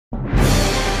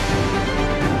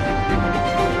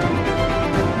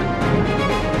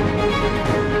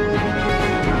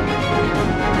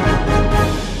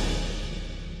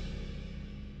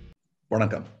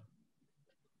Vanakkam.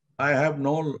 I have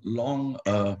no long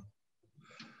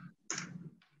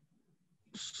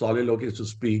soliloquies to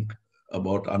speak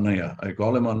about Annaya. I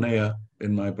call him Annaya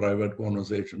in my private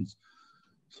conversations.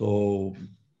 So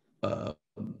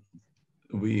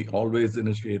we always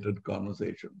initiated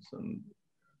conversations, and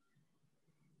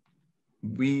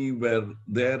we were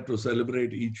there to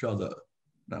celebrate each other.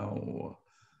 Now,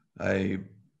 I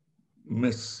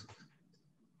miss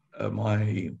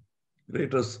my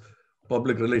greatest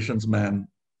public relations man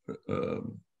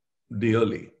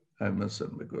dearly. I miss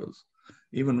him because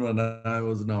even when I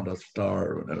was not a star,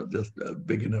 when I was just a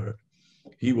beginner,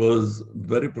 he was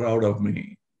very proud of me,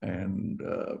 and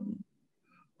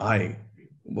I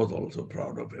was also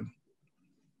proud of him.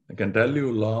 I can tell you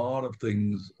a lot of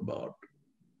things about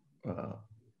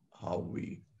how we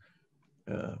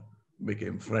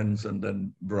became friends and then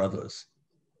brothers.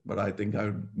 But I think I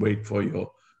would wait for your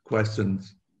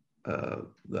questions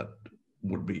that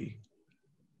would be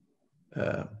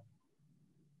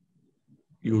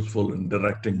useful in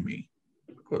directing me,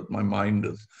 because my mind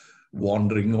is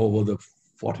wandering over the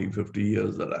 40, 50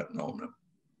 years that I've known him.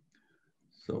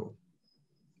 So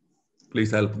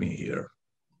please help me here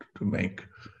to make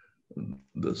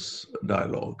this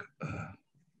dialogue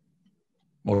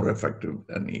more effective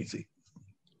and easy.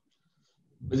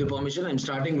 With your permission, I'm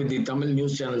starting with the Tamil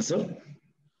news channel, sir.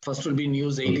 First will be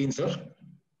News 18, sir.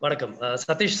 வணக்கம்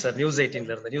Satish sir, news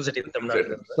 18ல இருந்து. News 18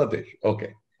 தமிழ்நாட்டுல இருந்து. Satish, okay.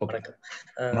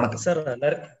 வணக்கம் sir.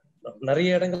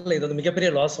 நிறைய இடங்கள்ல இது வந்து மிகப்பெரிய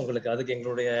லாஸ் உங்களுக்கு, அதுக்கு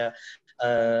எங்களுடைய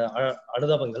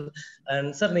அனுதாபங்கள். அண்ட்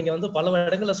சார், நீங்க வந்து பல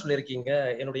இடங்கள்ல சொல்லியிருக்கீங்க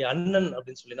என்னுடைய அண்ணன்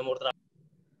அப்படின்னு சொல்லி. நம்ம ஒருத்தர்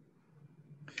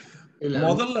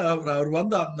முதல்ல அவர்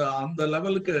வந்து அந்த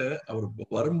லெவலுக்கு அவர்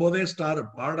வரும்போதே ஸ்டார்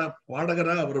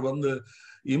பாடகரா அவர் வந்து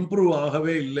இம்ப்ரூவ்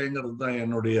ஆகவே இல்லைங்கிறது தான்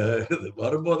என்னுடைய இது.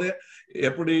 வரும்போதே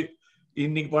எப்படி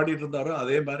இன்னைக்கு பாடிட்டு இருந்தாரோ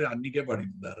அதே மாதிரி அன்னைக்கே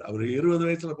பாடிட்டு இருந்தாரு. அவர் 20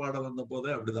 வயசுல பாட வந்த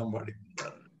போதே அப்படிதான் பாடிட்டு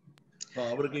இருந்தாரு.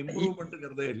 அவருக்கு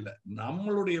இம்ப்ரூவ்மெண்ட்ங்கிறதே இல்லை.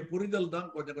 நம்மளுடைய புரிதல் தான்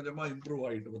கொஞ்சம் கொஞ்சமா இம்ப்ரூவ்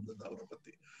ஆகிட்டு வந்தது அவரை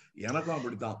பத்தி. எனக்கும்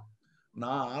அப்படித்தான்.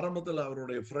 நான் ஆரம்பத்துல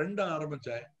அவருடைய ஃப்ரெண்டா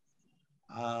ஆரம்பிச்சேன்.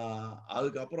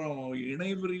 அதுக்கப்புறம் இணை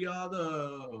பிரியாத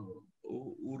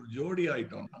ஒரு ஜோடி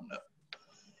ஆயிட்டோம் நாங்க.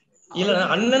 இல்ல,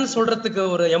 அண்ணன் சொல்றதுக்கு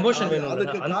ஒரு எமோஷன் வேணும்.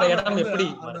 அந்த இடம் எப்படி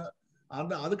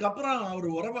அதுக்கப்புறம் அவர்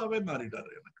உறவாவே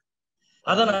மாறிட்டாரு எனக்கு.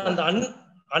 அதான் அந்த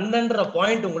அண்ணன்ற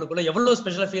பாயிண்ட் உங்களுக்குள்ள எவ்வளவு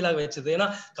ஸ்பெஷலா ஃபீல் ஆக வச்சது. ஏன்னா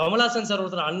கமல்ஹாசன் சார்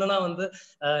ஒருத்தர் அண்ணனா வந்து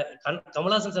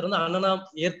கமல்ஹாசன் சார் வந்து அண்ணனா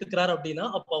ஏத்துக்கிறாரு அப்படின்னா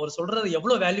அப்ப அவர் சொல்றது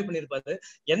எவ்வளவு வேல்யூ பண்ணிருப்பாரு,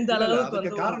 எந்த அளவுக்கு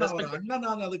வந்து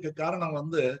அண்ணனான அதுக்கு காரணம்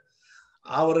வந்து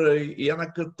அவர்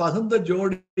எனக்கு தகுந்த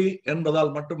ஜோடி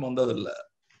என்பதால் மட்டும் வந்ததில்லை.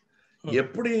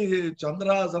 எப்படி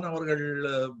சந்திரஹாசன் அவர்கள்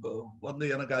வந்து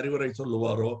எனக்கு அறிவுரை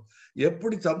சொல்லுவாரோ,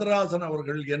 எப்படி சந்திரஹாசன்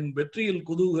அவர்கள் என் வெற்றியில்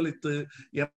குதூகலித்து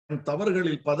என்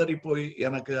தவறுகளில் பதறி போய்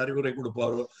எனக்கு அறிவுரை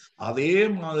கொடுப்பாரோ, அதே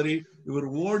மாதிரி இவர்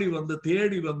ஓடி வந்து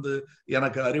தேடி வந்து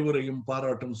எனக்கு அறிவுரையும்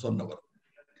பாராட்டும் சொன்னவர்.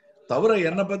 தவிர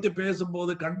என்னை பத்தி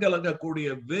பேசும்போது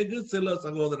கண்கலங்கக்கூடிய வெகு சில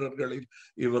சகோதரர்களில்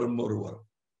இவரும் ஒருவர்.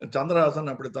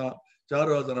 சந்திரஹாசன் அப்படித்தான்,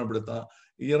 சாருஹாசன் அப்படித்தான்.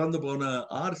 இறந்து போன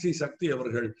RC சக்தி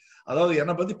அவர்கள், அதாவது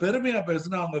என்னை பத்தி பெருமையா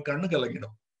பேசினா அவங்க கண்ணு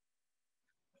கலங்கிடும்.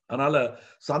 அதனால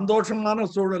சந்தோஷமான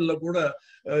சூழல்ல கூட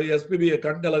SPB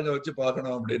கண் கலங்க வச்சு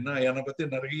பார்க்கணும் அப்படின்னா என்னை பத்தி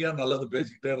நிறைய நல்லது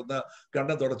பேசிக்கிட்டே இருந்தா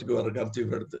கண்ணை தொடச்சுக்குவாரு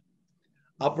கர்ச்சீஃப் எடுத்து.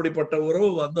 அப்படிப்பட்ட உறவு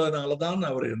வந்ததுனாலதான்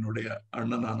அவர் என்னுடைய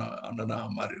அண்ணனா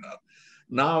மாறினார்.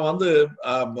 நான் வந்து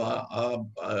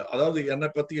அதாவது என்னை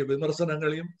பத்திய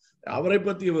விமர்சனங்களையும் அவரை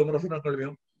பத்திய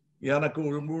விமர்சனங்களையும் எனக்கு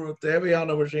தேவையான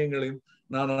விஷயங்களையும்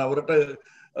நான் அவர்கிட்ட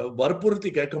வற்புறுத்தி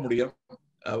கேட்க முடியும்.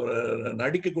 அவரை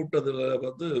நடிக்க கூப்பிட்டதுல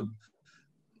வந்து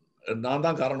நான்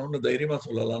தான் காரணம்னு தைரியமா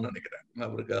சொல்லலாம்னு நினைக்கிறேன்.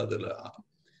 அவருக்கு அதுல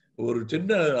ஒரு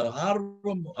சின்ன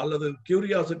ஆர்வம் அல்லது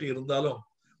கியூரியாசிட்டி இருந்தாலும்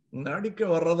நடிக்க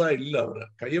வர்றதா இல்லை. அவரை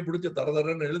கையை பிடிச்சி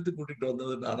தரதரன்னு எழுத்து கூட்டிட்டு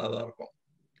வந்தது நானாதான் இருக்கும்.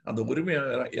 அந்த உரிமையை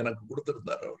எனக்கு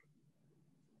கொடுத்திருந்தார் அவர்.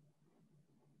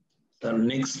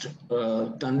 நெக்ஸ்ட்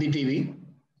தந்தி டிவி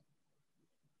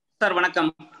சார்.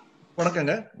 வணக்கம்.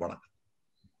 வணக்கங்க. வணக்கம்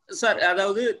சார்.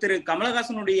 அதாவது திரு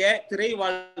கமலஹாசனுடைய திரை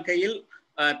வாழ்க்கையில்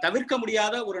தவிர்க்க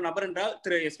முடியாத ஒரு நபர் என்றால்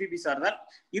திரு SPB சார் தான்.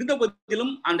 இருந்த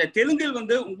போதிலும் அந்த தெலுங்கில்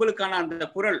வந்து உங்களுக்கான அந்த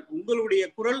குரல், உங்களுடைய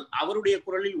குரல் அவருடைய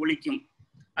குரலில் ஒலிக்கும்.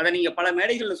 அதை நீங்க பல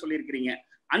மேடைகள்ல சொல்லியிருக்கிறீங்க.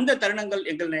 அந்த தருணங்கள்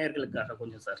எங்கள் நேயர்களுக்காக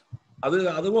கொஞ்சம் சார்.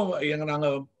 அதுவும் நாங்க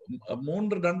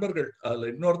 3 நண்பர்கள். அதுல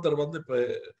இன்னொருத்தர் வந்து இப்ப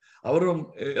அவரும்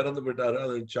இறந்து போயிட்டாரு.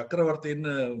 அது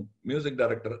சக்கரவர்த்தின்னு மியூசிக்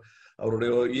டைரக்டர்.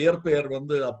 அவருடைய இயற்பெயர்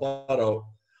வந்து அப்பாராவ்.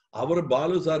 அவரு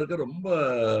பாலு சாருக்கு ரொம்ப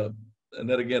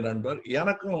நெருங்கிய நண்பர்,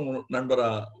 எனக்கும் நண்பரா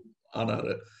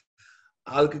ஆனாரு.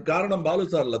 அதுக்கு காரணம் பாலு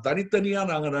சார் இல்ல, தனித்தனியா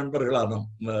நாங்க நண்பர்களானோம்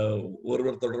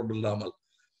ஒருவர் தொடர்பு இல்லாமல்.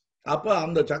 அப்ப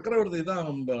அந்த சக்கரவர்த்தி தான்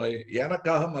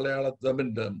எனக்காக மலையாள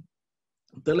தமிழ்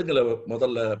தெலுங்குல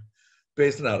முதல்ல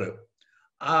பேசினாரு.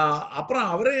 அப்புறம்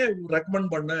அவரே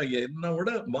ரெக்கமெண்ட் பண்ண, என்னை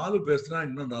விட பாலு பேசினா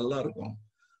இன்னும் நல்லா இருக்கும்,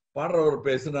 பாடுறவர்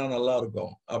பேசினா நல்லா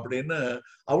இருக்கும் அப்படின்னு.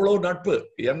 அவ்வளவு நட்பு.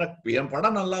 எனக்கு என்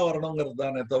படம் நல்லா வரணுங்கிறது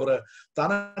தானே தவிர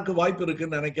தனக்கு வாய்ப்பு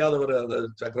இருக்குன்னு நினைக்காதவர் அது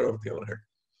சக்கரவர்த்தி அவர்கள்.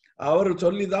 அவர்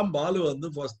சொல்லிதான் பாலு வந்து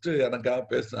ஃபர்ஸ்ட் எனக்காக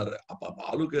பேசினாரு. அப்ப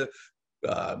பாலுக்கு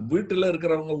வீட்டுல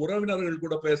இருக்கிறவங்க உறவினர்கள்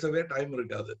கூட பேசவே டைம்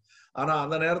இருக்காது. ஆனா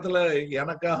அந்த நேரத்துல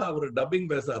எனக்காக அவர் டப்பிங்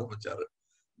பேச ஆரம்பிச்சாரு.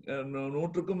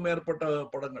 100க்கும் மேற்பட்ட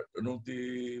படங்கள்,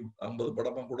 150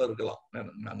 படமா கூட இருக்கலாம்,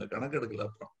 நாங்க கணக்கு எடுக்கல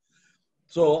அப்புறம்.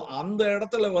 சோ அந்த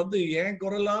இடத்துல வந்து என்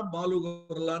குரலா பாலு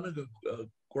குரலான்னு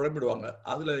குழம்பிடுவாங்க.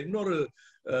 அதுல இன்னொரு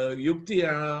யுக்தி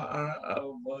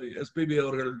எஸ்பிபி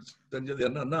அவர்கள் செஞ்சது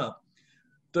என்னன்னா,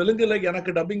 தெலுங்குல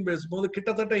எனக்கு டப்பிங் பேசும்போது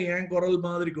கிட்டத்தட்ட என் குரல்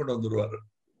மாதிரி கொண்டு வந்துருவாரு.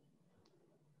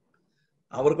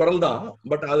 அவர் குரல் தான்,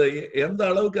 பட் அது எந்த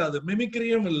அளவுக்கு அது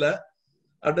மிமிக்ரியும் இல்ல,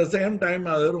 அட் த சேம் டைம்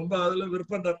அது ரொம்ப அதுல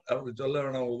விருப்பம். அவருக்கு சொல்ல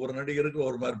வேணாம், ஒவ்வொரு நடிகருக்கு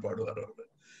ஒரு மாதிரி பாடுவார் அவரு.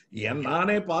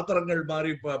 நானே பாத்திரங்கள்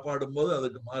மாறி பாடும்போது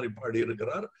அதுக்கு மாறி பாடி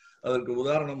இருக்கிறார். அதற்கு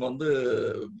உதாரணம் வந்து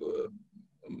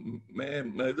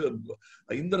இது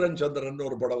இந்திரன் சந்திரன்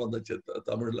ஒரு படம் வந்துச்சு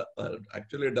தமிழ்ல,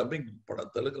 ஆக்சுவலி டப்பிங்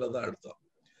படம், தெலுங்குல தான் எடுத்தோம்.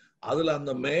 அதுல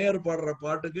அந்த மேயர் பாடுற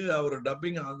பாட்டுக்கு அவர்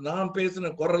டப்பிங் நான்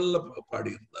பேசின குரல்ல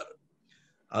பாடி இருந்தாரு.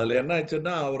 அதுல என்ன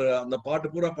ஆச்சுன்னா, அவரு அந்த பாட்டு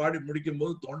பூரா பாடி முடிக்கும்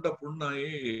போது தொண்டை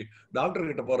புண்ணாகி டாக்டர்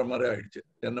கிட்ட போற மாதிரி ஆயிடுச்சு.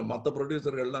 என்ன மத்த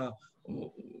ப்ரொடியூசர்கள்லாம்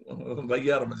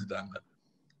வைய ஆரம்பிச்சுட்டாங்க.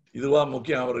 இதுவா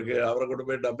முக்கியம் அவருக்கு, அவரை கொண்டு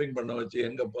போய் டப்பிங் பண்ண வச்சு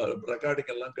எங்க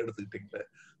ரெக்கார்டிங் எல்லாம் கெடுத்துக்கிட்டீங்களே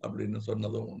அப்படின்னு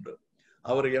சொன்னதும் உண்டு.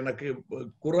 அவர் எனக்கு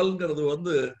குரல்ங்கிறது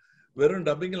வந்து வெறும்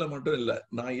டப்பிங்ல மட்டும் இல்ல,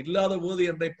 நான் இல்லாத போது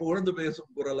என்னை புகழ்ந்து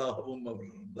பேசும் குரலாகவும் அவர்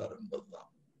இருந்தார் என்பதுதான்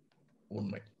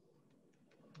உண்மை.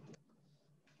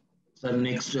 சார்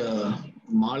நெக்ஸ்ட்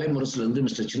மாலை முரசுல இருந்து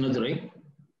மிஸ்டர் சின்னதுரை.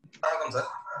 வணக்கம் சார்.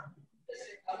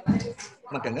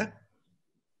 வணக்கங்க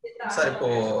சார். இப்போ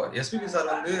எஸ்பிபி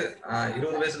சார் வந்து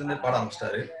 20 வயசுல இருந்தே பாட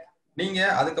ஆரம்பிச்சிட்டாரு. நீங்க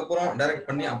அதுக்கப்புறம் டைரக்ட்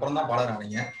பண்ணி அப்புறம் தான் பாடகர்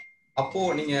ஆனீங்க. அப்போ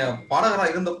நீங்க பாடகரா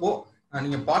இருந்தப்போ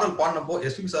நீங்க பாடல் பாடினப்போ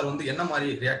எஸ்பிபி சார் வந்து என்ன மாதிரி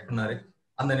ரியாக்ட் பண்ணாரு,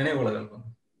 அந்த நினைவுகள்?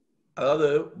 அதாவது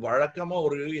வழக்கமா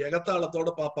ஒரு எகத்தாளத்தோட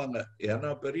பார்ப்பாங்க. ஏன்னா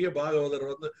பெரிய பாகவதர்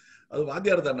வந்து அது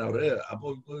வாத்தியார் தானே அவரு. அப்போ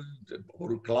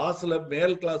ஒரு கிளாஸ்ல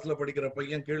மேல் கிளாஸ்ல படிக்கிற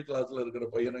பையன் கீழ் கிளாஸ்ல இருக்கிற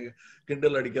பையனை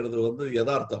கிண்டல் அடிக்கிறது வந்து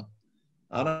யதார்த்தம்.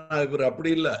 ஆனா இவர்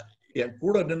அப்படி இல்லை. என்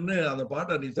கூட நின்று அந்த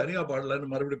பாட்டை நீ சரியா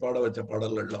பாடலன்னு மறுபடியும் பாட வச்ச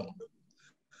பாடல்கள் எல்லாம் உண்டு.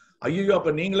 ஐயோ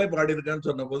அப்ப நீங்களே பாடியிருக்கேன்னு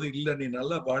சொன்ன போது, இல்ல நீ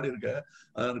நல்லா பாடியிருக்க,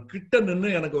 கிட்ட நின்று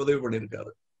எனக்கு உதவி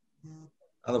பண்ணியிருக்காரு.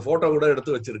 அந்த போட்டோ கூட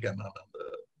எடுத்து வச்சிருக்கேன் நான் அந்த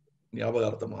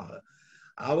ஞாபகார்த்தமாக.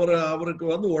 அவருக்கு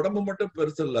வந்து உடம்பு மட்டும்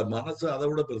பெருசு இல்ல, மனசு அதை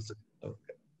விட பெருசு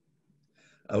அவருக்கு.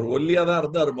 அவர் ஒல்லியாதான்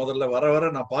இருந்தார் முதல்ல. வர வர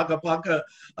நான் பார்க்க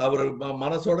அவர்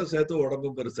மனசோட சேர்த்து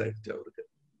உடம்பும் பெருசாயிடுச்சு அவருக்கு.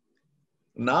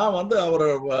 நான் வந்து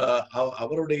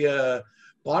அவருடைய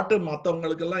பாட்டு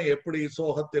மற்றவங்களுக்கெல்லாம் எப்படி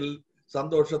சோகத்தில்,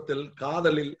 சந்தோஷத்தில்,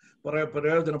 காதலில்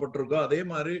பிரயோஜனப்பட்டிருக்கோ, அதே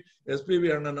மாதிரி எஸ்பிபி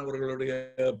அண்ணன் அவர்களுடைய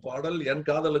பாடல் என்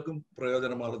காதலுக்கும்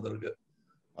பிரயோஜனமா இருந்திருக்கு.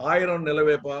 1000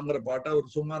 நிலவே பாங்கிற பாட்டை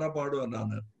அவர் சுமாரா பாடுவேன்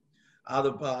நான்.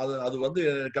 அது வந்து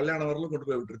கல்யாணம் வரலும் கொண்டு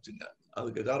போய் விட்டுருச்சுங்க.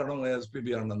 அதுக்கு காரணம்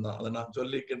எஸ்பிபி அண்ணன் தான். அதை நான்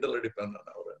சொல்லி கிண்டல் அடிப்பேன்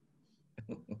நான் அவரை.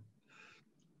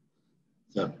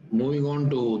 Moving on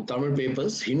to Tamil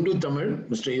papers, Hindu Tamil,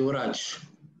 Mr. Yuvraj.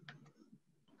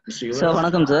 Sir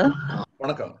வணக்கம் சார்.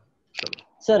 வணக்கம்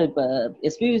சார். இப்ப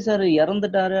எஸ்பிபி சார்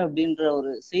இறந்துட்டாரு அப்படின்ற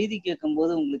ஒரு செய்தி கேட்கும்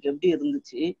போது உங்களுக்கு எப்படி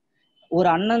இருந்துச்சு? ஒரு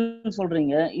அண்ணன்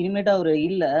சொல்றீங்க, இனிமேட்டு அவரு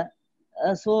இல்ல.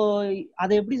 சோ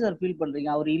அதை எப்படி சார் ஃபீல் பண்றீங்க?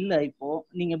 அவர் இல்ல, இப்போ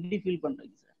நீங்க எப்படி ஃபீல்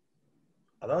பண்றீங்க சார்?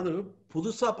 அதாவது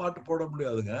புதுசா பாட்டு போட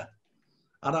முடியாதுங்க.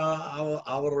 ஆனா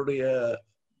அவருடைய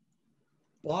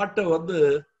பாட்டை வந்து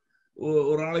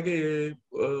ஒரு நாளைக்கு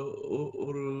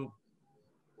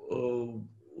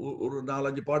ஒரு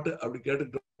 4-5 பாட்டு அப்படி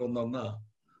கேட்டுக்கிட்டு வந்தோம்னா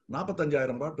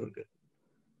 45,000 பாட்டு இருக்கு.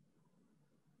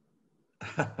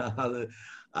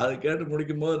 அது கேட்டு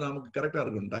முடிக்கும் போது நமக்கு கரெக்டா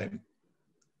இருக்கும் டைம்.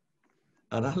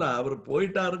 அதனால அவர்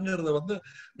போயிட்டாருங்கிறத வந்து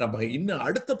நம்ம இன்னும்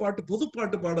அடுத்த பாட்டு புது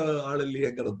பாட்டு பாட ஆள்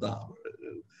இல்லையேங்கிறது தான்.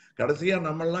 கடைசியா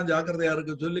நம்ம எல்லாம் ஜாக்கிரதையா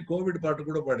இருக்கு சொல்லி கோவிட் பாட்டு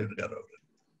கூட பாடி இருக்காரு அவரு.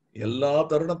 எல்லா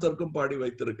தருணத்திற்கும் பாடி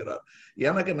வைத்திருக்கிறார்.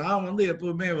 நான் வந்து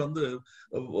எப்பவுமே வந்து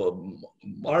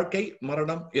வாழ்க்கை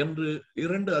மரணம் என்று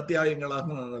 2 அத்தியாயங்களாக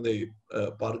நான் அதை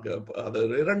பார்க்க, அது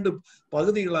 2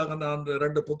 பகுதிகளாக நான்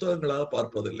 2 புத்தகங்களாக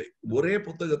பார்ப்பதில்லை. ஒரே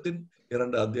புத்தகத்தின்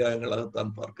 2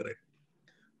 அத்தியாயங்களாகத்தான் பார்க்கிறேன்.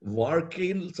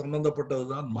 வாழ்க்கையில்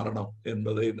சம்பந்தப்பட்டதுதான் மரணம்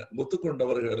என்பதை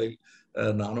ஒத்துக்கொண்டவர்களில்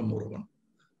நானும் ஒருவன்.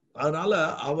 அதனால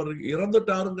அவர்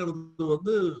இறந்துட்டாருங்கிறது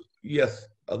வந்து எஸ்,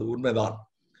 அது உண்மைதான்.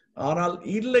 ஆனால்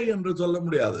இல்லை என்று சொல்ல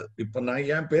முடியாது. இப்ப நான்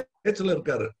என் பேச்சுல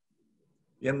இருக்காரு,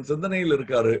 என் சிந்தனையில்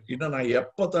இருக்காரு. இன்னும் நான்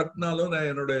எப்ப தட்டினாலும் நான்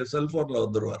என்னுடைய செல்போன்ல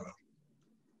வந்துருவாரு.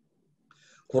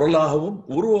 குரலாகவும்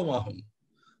உருவமாகவும்.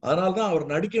 அதனால்தான் அவர்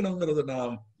நடிக்கணுங்கிறது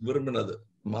நான் விரும்பினது.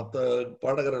 மற்ற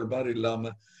பாடகர்கள் மாதிரி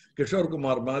இல்லாம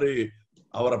கிஷோர்குமார் மாதிரி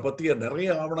அவரை பத்திய நிறைய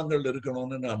ஆவணங்கள்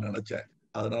இருக்கணும்னு நான் நினைச்சேன்.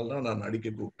 அதனாலதான் நான் நடிக்க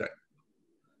கூப்பிட்டேன்.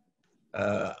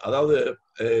 அதாவது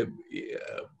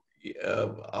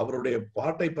அவருடைய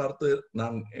பாட்டை பார்த்து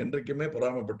நான் என்றைக்குமே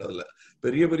பொறாமப்பட்டதில்லை.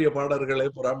 பெரிய பெரிய பாடல்களே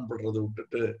பொறாமப்படுறதை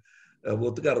விட்டுட்டு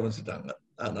ஒத்துக்க ஆரம்பிச்சுட்டாங்க.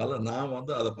 அதனால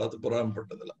நான் அதை பார்த்து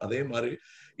பொறாமப்பட்டதில்லை. அதே மாதிரி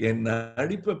என்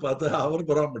நடிப்பை பார்த்து அவர்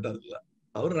பொறாமப்பட்டதில்லை.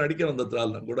 அவர் நடிக்க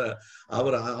வந்ததால கூட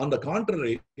அவர் அந்த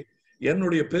கான்ட்ரரி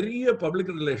என்னுடைய பெரிய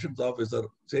பப்ளிக் ரிலேஷன்ஸ் ஆபீசர்,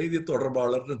 செய்தி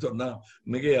தொடர்பாளர்னு சொன்னா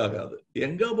மிகையாகாது.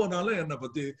 எங்க போனாலும் என்னை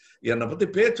பத்தி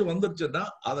பேச்சு வந்துருச்சுன்னா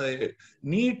அதை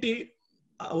நீட்டி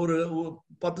ஒரு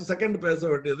 10 செகண்ட் பேச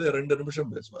வேண்டியது 2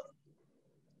 நிமிஷம் பேசுவார்.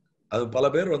 அது பல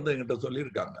பேர் என்கிட்ட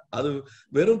சொல்லியிருக்காங்க. அது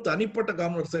வெறும் தனிப்பட்ட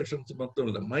கான்வர்சேஷன்ஸ் மட்டும்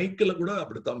இல்லை, மைக்கில் கூட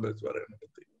அப்படித்தான் பேசுவார் என்னை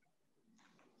பத்தி.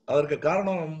 அதற்கு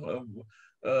காரணம்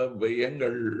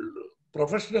எங்கள்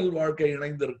ப்ரொஃபஷனல் வாழ்க்கை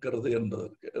இணைந்திருக்கிறது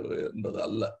என்பது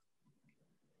அல்ல.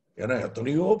 ஏன்னா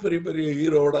எத்தனையோ பெரிய பெரிய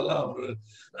ஹீரோடெல்லாம் அவரு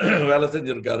வேலை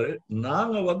செஞ்சிருக்காரு.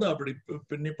 நாங்க அப்படி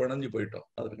பின்னி பிணைஞ்சு போயிட்டோம்.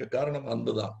 அதற்கு காரணம்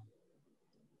அன்புதான்.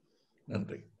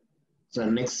 நன்றி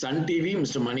sir. Next Sun TV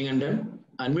mister Manikandan,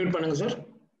 unmute பண்ணுங்க சார்.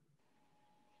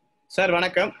 சார்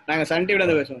வணக்கம், நாங்க சன் டிவில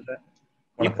இருந்து பேசுவோம் சார்.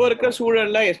 இப்போ இருக்கிற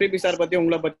சூழல்ல எஸ்பிபி சார் பத்தி,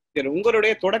 உங்களை பத்தி,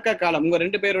 உங்களுடைய தொடக்க காலம், உங்க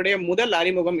 2 பேருடைய முதல்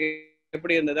அறிமுகம்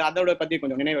எப்படி இருந்தது, அதோட பத்தி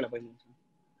கொஞ்சம் நினைவுல போயிருந்தோம்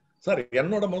சார்.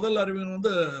 என்னோட முதல் அறிமுகம்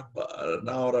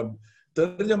நான் ஒரு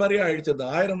தெரிஞ்ச மாதிரியே ஆயிடுச்சு. அந்த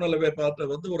 1000 நல்லவே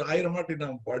பார்த்து ஒரு 1000 வாட்டி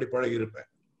நான் பாடி பழகி இருப்பேன்.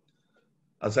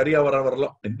 அது சரியா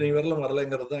வரலாம், இன்னை வரலாம்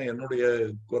வரலைங்கிறது தான் என்னுடைய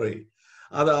குறை.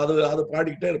 அது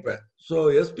பாடிக்கிட்டே இருப்பேன். ஸோ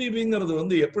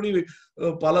எஸ்பிபிங்கிறது எப்படி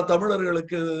பல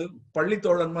தமிழர்களுக்கு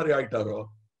பள்ளித்தோழன் மாதிரி ஆயிட்டாரோ,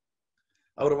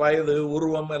 அவர் வயது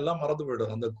உருவம் எல்லாம் மறந்து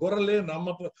போயிடும். அந்த குரலே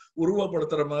நம்ம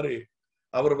உருவப்படுத்துற மாதிரி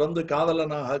அவர்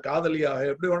காதலனாக காதலியாக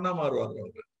எப்படி வேணா மாறுவாங்க.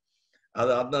 அவரு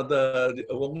அது அந்த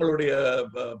உங்களுடைய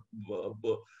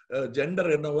ஜெண்டர்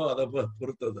என்னவோ அதை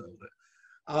பொறுத்தது. அவரு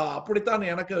அப்படித்தான்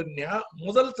எனக்கு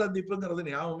முதல் சந்திப்புங்கிறது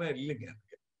ஞாபகமே இல்லைங்க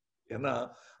எனக்கு. ஏன்னா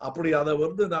அப்படி அதை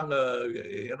நாங்க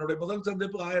என்னுடைய முதல்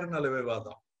சந்திப்பு 1000 நல்லவேவா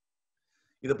தான்.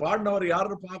 இது பாடினவர்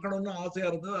யாருன்னு பார்க்கணும்னு ஆசையா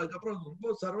இருந்தது. அதுக்கப்புறம்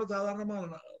ரொம்ப சர்வசாதாரணமா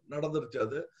நடந்துருச்சு.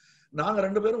 அது நாங்க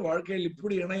 2 பேரும் வாழ்க்கையில்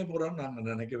இப்படி இணைய போறோம்னு நாங்க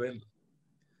நினைக்கவே இல்லை.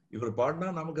 இவர் பாடினா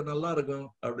நமக்கு நல்லா இருக்கும்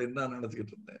அப்படின்னு நான்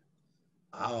நினைச்சுக்கிட்டு இருந்தேன்.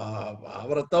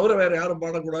 அவரை தவிர வேற யாரும்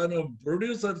பாடக்கூடாதுன்னு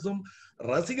ப்ரொடியூசர்ஸும்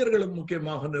ரசிகர்களும்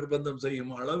முக்கியமாக நிர்பந்தம்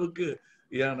செய்யும் அளவுக்கு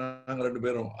நாங்க 2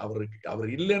 பேரும் அவர்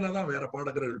இல்லைன்னா தான் வேற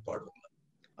பாடகர்கள் பாடுவாங்க.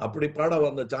 அப்படி பாட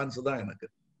வந்த சான்ஸ் தான் எனக்கு.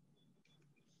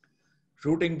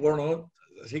 ஷூட்டிங் போகணும்,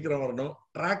 சீக்கிரம் வரணும்,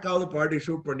 ட்ராக்காவது பாடி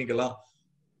ஷூட் பண்ணிக்கலாம்,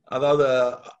 அதாவது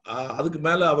அதுக்கு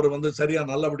மேல அவர் சரியா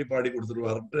நல்லபடி பாடி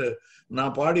கொடுத்துருவாருன்ட்டு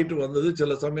நான் பாடிட்டு வந்தது.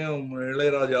 சில சமயம்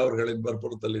இளையராஜா அவர்களின்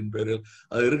வற்புறுத்தலின் பேரில்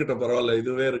அது இருக்கட்டும் பரவாயில்ல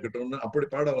இதுவே இருக்கட்டும்னு அப்படி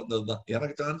பாட வந்ததுதான்.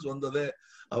 எனக்கு சான்ஸ் வந்ததே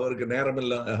அவருக்கு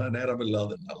நேரம்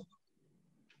இல்லாததுனால.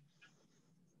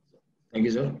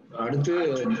 Thank you sir. அடுத்து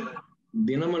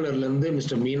தினமலர்ல இருந்து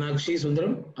மிஸ்டர் மீனாட்சி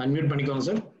சுந்தரம், அன்மியூட் பண்ணிக்கோங்க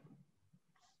சார்.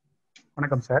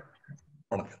 வணக்கம் சார்.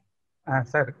 வணக்கம்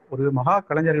சார். ஒரு மகா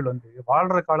கலைஞர்கள்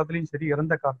வாழ்ற காலத்திலயும் சரி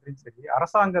இறந்த காலத்திலயும் சரி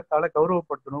அரசாங்கத்தால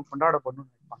கௌரவப்படுத்தணும், கொண்டாடப்படணும்னு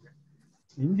நினைப்பாங்க.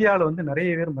 இந்தியாவில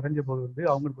நிறைய பேர் மறைஞ்ச போது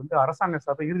அவங்களுக்கு அரசாங்க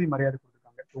சார்பை இறுதி மரியாதை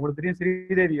கொடுத்துருக்காங்க. உங்களுக்கு தெரியும்,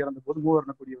 ஸ்ரீதேவி இறந்த போது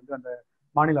மூவர்ண கொடி அந்த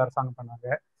மாநில அரசாங்கம்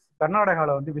பண்ணாங்க.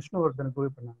 கர்நாடகால விஷ்ணுவர்தன்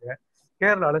கோவில் பண்ணாங்க.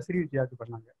 கேரளால ஸ்ரீவித்யாவுக்கு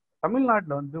பண்ணாங்க.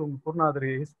 தமிழ்நாட்டுல உங்க குருநாதர்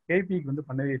கேபிக்கு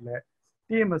பண்ணவே இல்லை,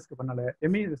 டிஎம்எஸ்க்கு பண்ணல,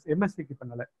 எம்எஸ்சிக்கு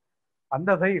பண்ணல. அந்த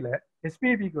வகையில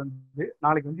எஸ்பிபிக்கு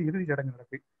நாளைக்கு இறுதி சடங்கு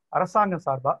நடக்கு. அரசாங்கம்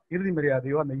சார்பா இறுதி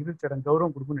மரியாதையோ அந்த இறுதி சடங்கு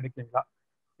கௌரவம் கொடுக்கும்னு நினைக்கிறீங்களா?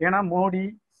 ஏன்னா மோடி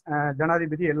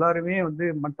ஜனாதிபதி எல்லாருமே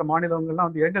மற்ற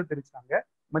மாநிலங்கள்லாம் இரங்கல் தெரிவிச்சாங்க.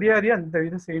 மரியாதையா அந்த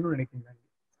இது செய்யணும்னு நினைக்கிறீங்களா?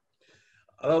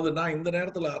 அதாவது நான் இந்த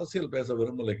நேரத்துல அரசியல் பேச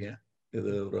விரும்பலைங்க.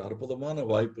 இது ஒரு அற்புதமான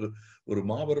வாய்ப்பு. ஒரு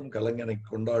மாபெரும் கலைஞனை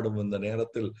கொண்டாடும் இந்த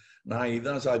நேரத்தில் நான்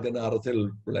இதான் சாக்குன்னு அரசியல்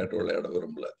விளையாட்டு விளையாட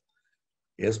விரும்பல.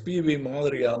 எஸ்பிபி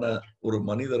மாதிரியான ஒரு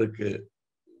மனிதருக்கு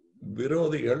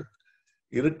விரோதிகள்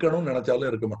இருக்கணும்னு நினைச்சாலும்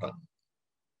இருக்க மாட்டாங்க.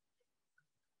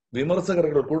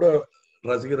 விமர்சகர்கள் கூட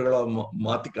ரசிகர்களா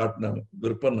மாத்தி காட்டின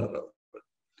விற்பனர்.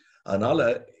 அதனால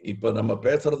இப்ப நம்ம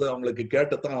பேசுறது அவங்களுக்கு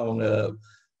கேட்டுத்தான் அவங்க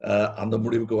அந்த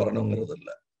முடிவுக்கு வரணுங்கிறது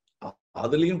இல்லை.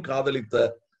 அதுலயும் காதலித்த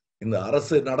இந்த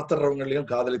அரசு நடத்துறவங்களையும்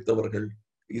காதலித்தவர்கள்,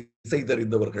 இசை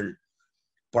தெரிந்தவர்கள்,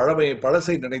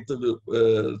 பழசை நினைத்து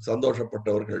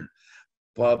சந்தோஷப்பட்டவர்கள்,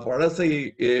 பழசை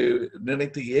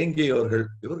நினைத்து ஏங்கியவர்கள்,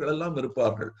 இவர்கள் எல்லாம்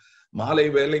இருப்பார்கள். மாலை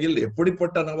வேளையில்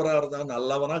எப்படிப்பட்ட நபரா இருந்தான்,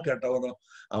 நல்லவனா கேட்டவனும்,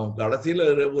 அவன் கடைசியில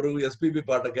ஒரு எஸ்பிபி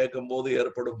பாட்டை கேட்கும் போது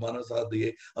ஏற்படும்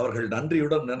மனசாதியை அவர்கள்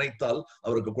நன்றியுடன் நினைத்தால்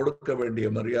அவருக்கு கொடுக்க வேண்டிய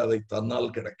மரியாதை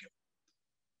தன்னால் கிடைக்கும்.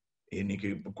 இன்னைக்கு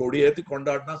கொடியேத்தி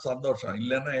கொண்டாடினா சந்தோஷம்,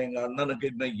 இல்லைன்னா எங்க அண்ணனுக்கு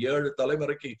இன்னும் 7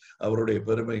 தலைமுறைக்கு அவருடைய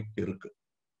பெருமை இருக்கு.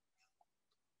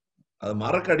 அது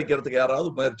மறக்கடிக்கிறதுக்கு யாராவது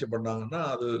முயற்சி பண்ணாங்கன்னா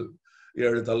அது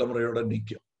 7 தலைமுறையோட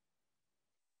நிக்கும்.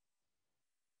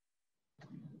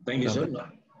 Thank you, sir.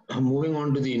 Moving on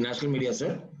to the national media,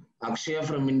 sir. Akshaya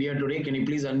from India Today, can you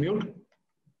please unmute?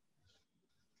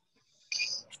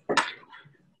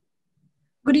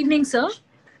 Good evening, sir.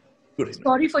 Good evening.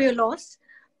 Sorry for your loss.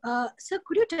 Sir,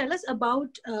 could you tell us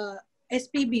about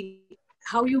SPB,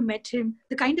 how you met him,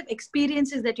 the kind of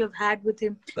experiences that you've had with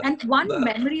him, and one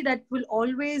memory that will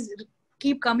always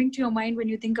keep coming to your mind when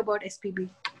you think about SPB?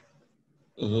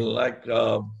 Like,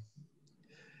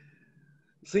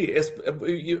 see,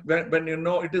 when you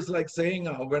know, it is like saying,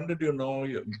 when did you know,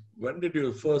 when did you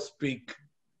first speak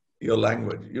your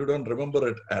language? You don't remember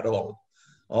it at all.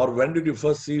 Or when did you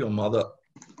first see your mother?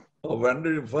 Or when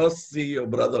did you first see your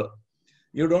brother?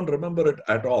 You don't remember it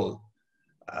at all.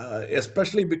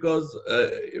 Especially because,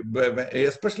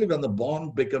 especially when the bond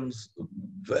becomes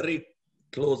very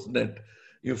close-knit,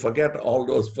 you forget all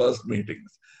those first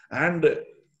meetings. And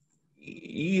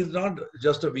he is not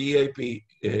just a VIP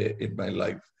in my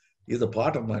life. He's a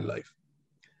part of my life.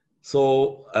 So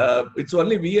it's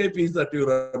only VIPs that you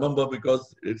remember because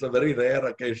it's a very rare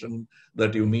occasion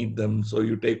that you meet them. So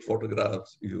you take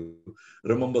photographs, you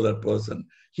remember that person.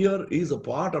 Here he's a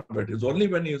part of it. It's only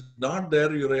when he's not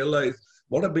there you realize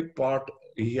what a big part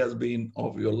he has been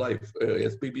of your life.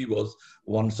 SPB was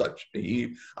one such.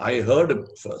 I heard him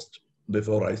first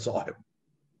before I saw him.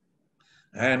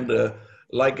 And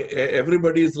like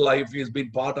everybody's life, he's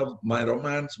been part of my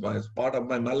romance, part of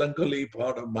my melancholy,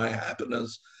 part of my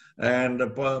happiness, and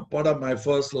part of my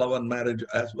first love and marriage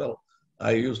as well.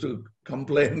 I used to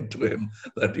complain to him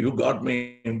that you got me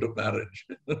into marriage.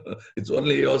 It's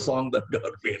only your song that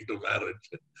got me into marriage.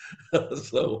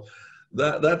 So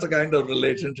that's a kind of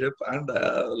relationship. And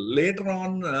later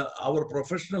on, our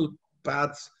professional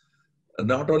paths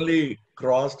not only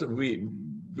crossed, we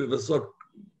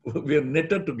are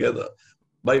knitted together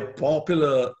by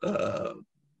popular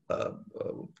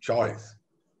choice.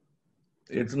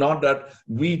 It's not that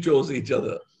we chose each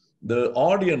other. The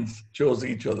audience chose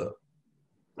each other.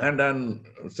 And then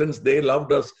since they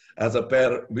loved us as a pair,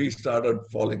 we started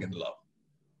falling in love.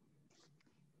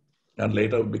 And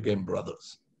later became brothers.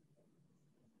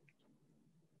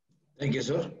 Thank you,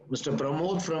 sir. Mr.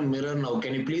 Pramod from Mirror Now,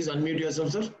 can you please unmute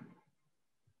yourself, sir?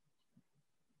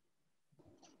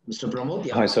 Mr. Pramod,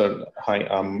 yeah. Hi, sir. Hi,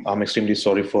 I'm extremely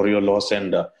sorry for your loss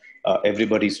and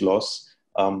everybody's loss.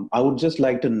 I would just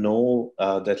like to know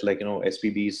that, like, you know,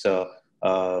 SPB's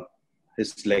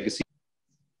his legacy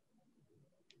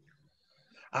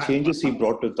changes he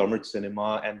brought to Tamil cinema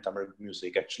and Tamil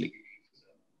music, actually.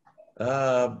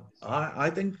 I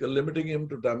think limiting him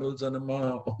to Tamil cinema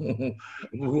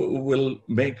will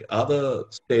make other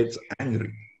states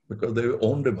angry because they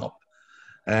owned him up.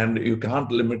 And you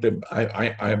can't limit him.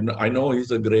 I know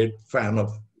he's a great fan of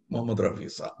Muhammad Rafi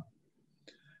Saab.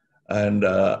 And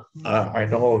I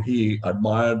know he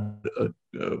admired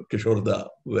Kishore Da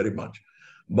very much.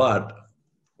 But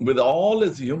with all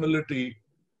his humility,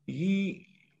 he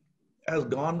has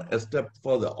gone a step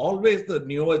further. Always the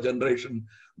newer generation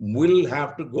will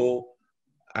have to go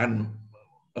and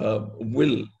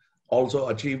will also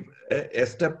achieve a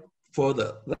step further.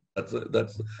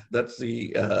 That's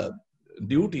the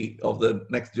duty of the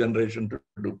next generation to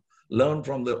do. Learn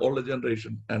from the older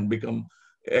generation and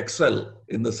excel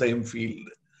in the same field.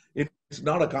 It's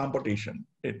not a competition.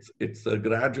 It's a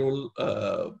gradual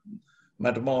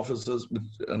metamorphosis,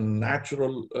 a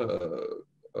natural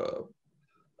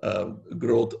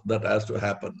growth that has to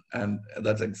happen. And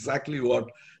that's exactly what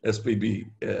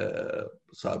SPB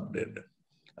Saab did.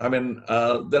 I mean,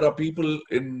 there are people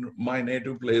in my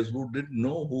native place who didn't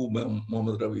know who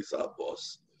Muhammad Rafi Saab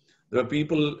was. There are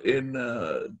people in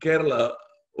Kerala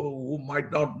who might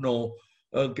not know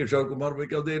Kishore Kumar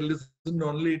because they listen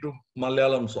only to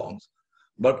Malayalam songs.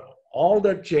 But all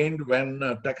that changed when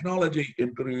technology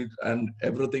increased and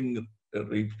everything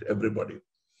reached everybody.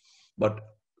 But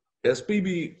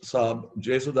SPB Saab,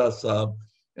 Jesudas Saab,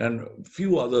 and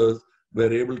few others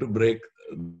were able to break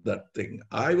that thing.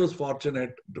 I was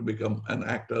fortunate to become an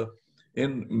actor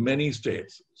in many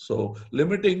states. So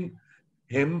limiting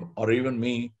him or even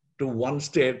me to one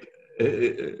state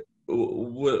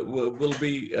will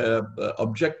be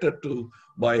objected to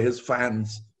by his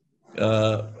fans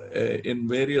in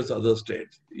various other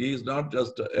states. He is not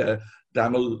just a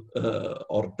Tamil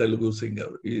or Telugu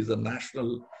singer. He is a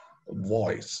national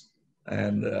voice.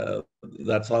 And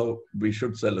that's how we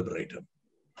should celebrate him.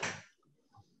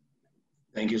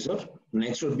 Thank you, sir.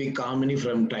 Next would be Kamini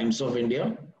from Times of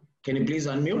India. Can you please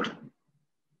unmute?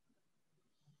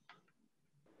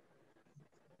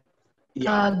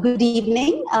 Good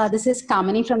evening. This is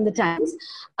Kamini from the Times.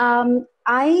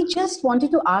 I just wanted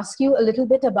to ask you a little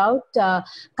bit about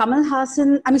Kamal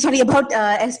Hassan, about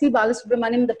SP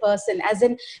Balasubramaniam, the person, as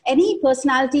in any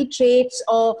personality traits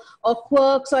or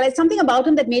quirks or like something about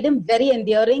him that made him very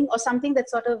endearing, or something that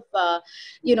sort of,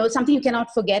 something you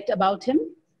cannot forget about him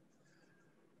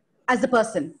as the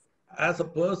person. As a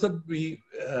person,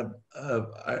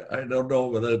 I don't know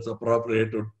whether it's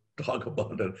appropriate to talk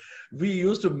about it. We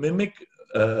used to mimic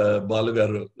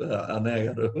Balugaru,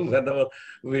 Anagaru, whenever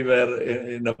we were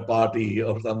in a party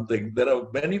or something. There are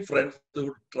many friends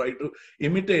who try to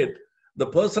imitate the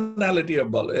personality of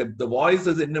Balu. The voice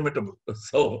is inimitable,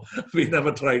 so we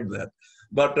never tried that.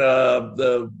 But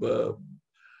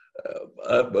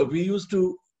we used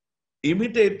to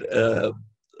imitate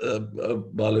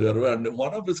Balugaru, and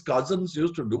one of his cousins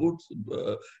used to do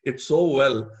it so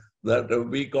well that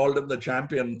we called him the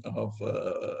champion of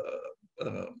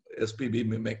SPB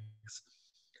mimics.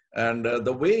 And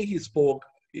the way he spoke,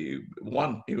 he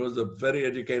was a very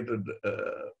educated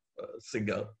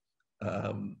singer,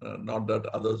 not that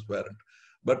others weren't,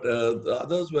 but the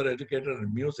others were educated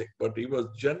in music, but he was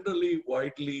generally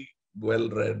widely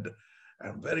well-read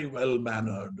and very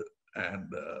well-mannered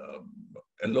and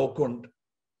eloquent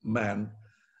man.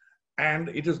 And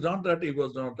it is not that he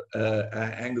was not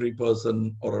an angry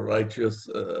person or a righteous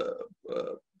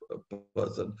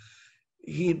person.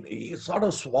 He sort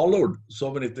of swallowed so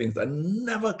many things and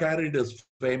never carried his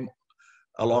fame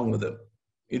along with him.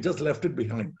 He just left it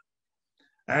behind.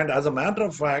 And as a matter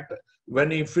of fact, when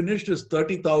he finished his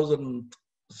 30,000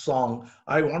 song,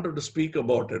 I wanted to speak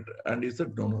about it. And he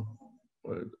said, no,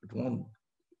 it won't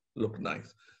look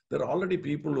nice. There are already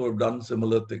people who have done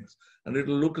similar things, and it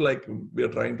will look like we are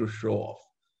trying to show off.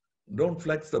 Don't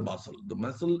flex the muscle. The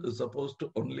muscle is supposed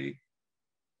to only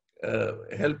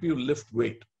help you lift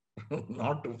weight,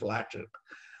 not to flash it.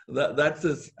 That's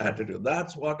his attitude.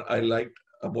 That's what I liked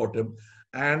about him.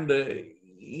 And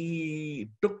he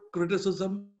took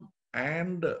criticism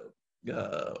and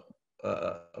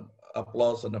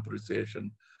applause and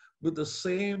appreciation with the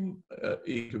same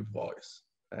EQ voice.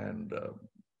 And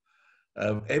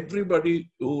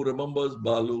everybody who remembers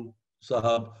Balu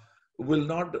Sahab will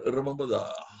not remember the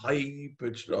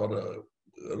high-pitched or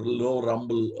low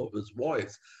rumble of his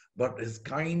voice, but his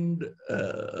kind,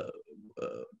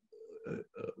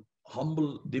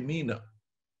 humble demeanor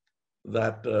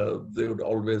that they would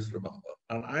always remember.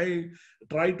 And I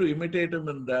tried to imitate him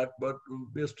in that, but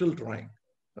we're still trying,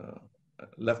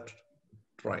 left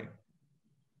trying.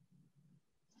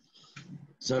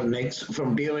 So next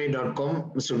from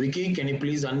TOI.com, Mr. Vicky, can you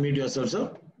please unmute yourself,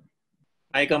 sir?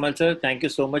 Hi, Kamal sir. Thank you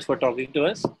so much for talking to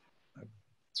us.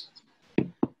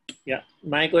 Yeah,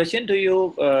 my question to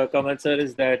you, Kamal sir,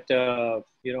 is that,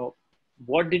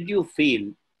 what did you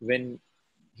feel when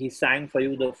he sang for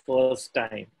you the first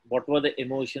time? What were the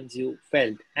emotions you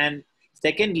felt? And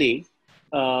secondly,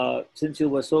 since you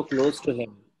were so close to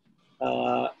him,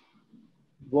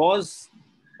 was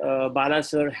Bala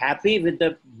sir happy with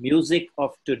the music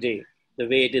of today, the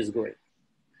way it is going?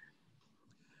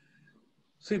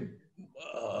 See,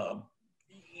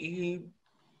 he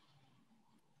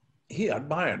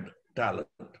admired talent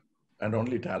and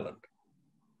only talent.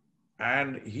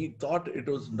 And he thought it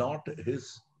was not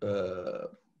his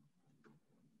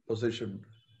position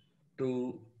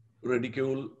to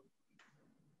ridicule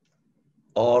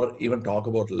or even talk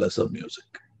about lesser music.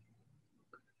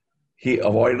 He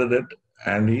avoided it,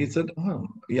 and he said, oh,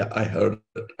 yeah, I heard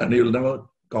it. And he'll never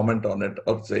comment on it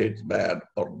or say it's bad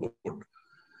or good.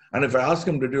 And if I ask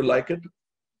him, did you like it?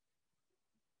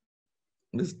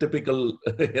 This typical,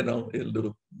 he'll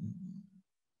do.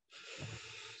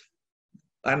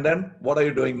 And then, what are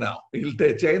you doing now? He'll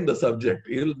change the subject.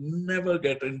 He'll never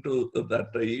get into that.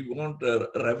 He won't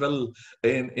revel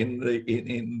in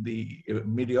the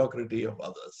mediocrity of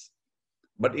others.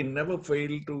 But he never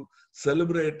failed to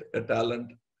celebrate a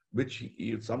talent, which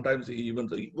he was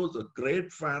a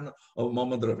great fan of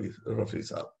Muhammad Rafi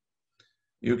Saab.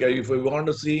 If you want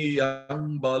to see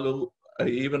young Balu,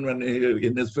 even when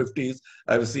in his 50s,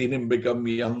 I've seen him become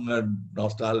young and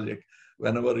nostalgic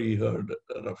whenever he heard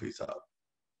Rafi Saab.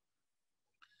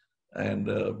 And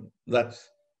that's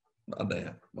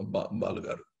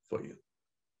Balugaru for you.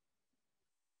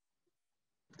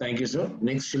 Thank you, sir.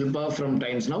 Next, Shilpa from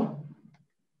Times Now.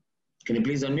 Can you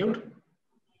please unmute?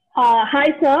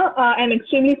 Hi, sir. I'm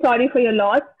extremely sorry for your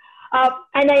loss.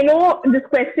 And I know this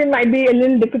question might be a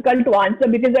little difficult to answer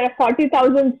because there are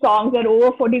 40,000 songs or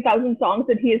over 40,000 songs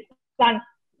that he has sung.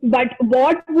 But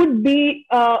what would be,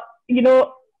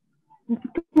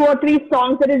 2 or 3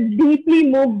 songs that has deeply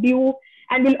moved you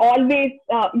and will always,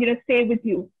 stay with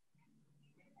you?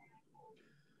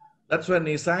 That's when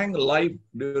he sang live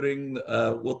during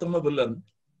Uttama Villan.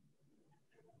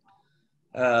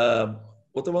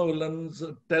 Uttama Villan's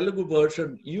Telugu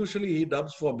version, usually he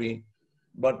dubs for me,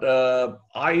 but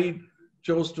I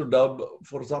chose to dub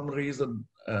for some reason,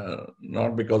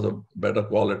 not because of better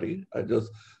quality. I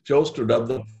just chose to dub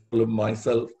the film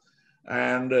myself.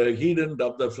 And he didn't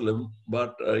dub the film,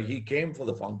 but he came for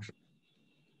the function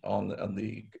on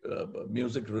the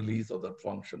music release of that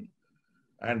function.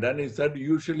 And then he said,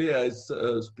 usually I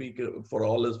speak for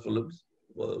all his films.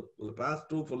 For the past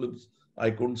 2 films,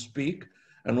 I couldn't speak,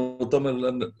 and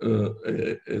Uttamilan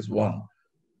is one.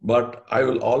 But I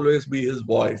will always be his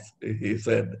voice, he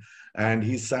said. And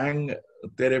he sang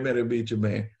Tere Mere Beech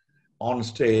Mein on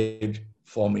stage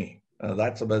for me.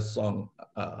 That's the best song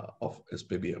of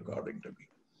SPB, according to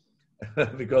me.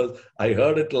 Because I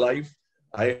heard it live.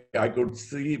 I could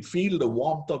feel the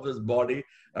warmth of his body,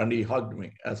 and he hugged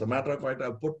me. As a matter of fact, I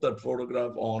put that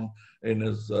photograph on in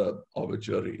his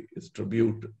obituary, his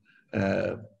tribute,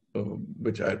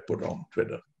 which I had put on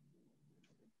Twitter.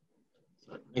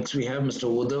 Next, we have Mr.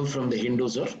 Uddhav from the Hindu,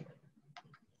 sir.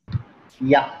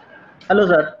 Yeah. Hello,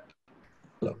 sir.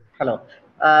 Hello. Hello.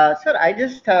 Sir, I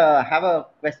just have a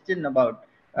question about,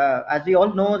 as we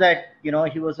all know that,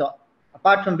 he was,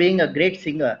 apart from being a great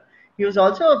singer, he was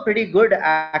also a pretty good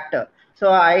actor.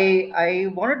 So I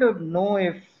wanted to know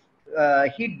if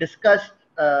he discussed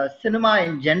cinema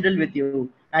in general with you,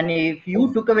 and if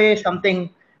you took away something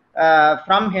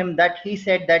from him that he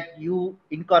said that you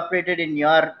incorporated in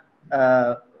your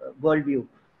worldview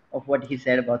of what he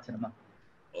said about cinema.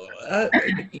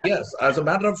 Yes, as a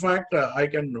matter of fact, I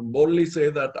can boldly say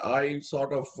that I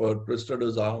sort of twisted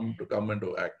his arm to come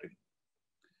into acting.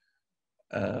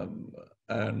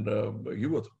 And he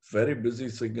was a very busy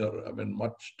singer, I mean,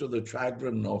 much to the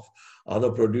chagrin of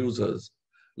other producers.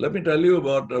 Let me tell you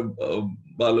about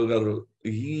Balu Garu.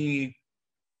 He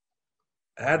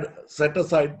had set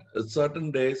aside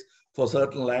certain days for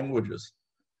certain languages.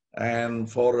 And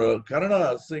for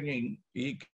Kannada singing,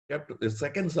 he kept the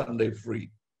second Sunday free.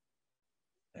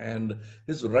 And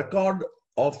his record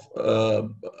of,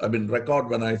 record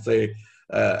when I say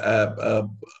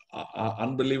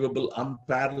unbelievable,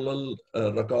 unparalleled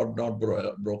record not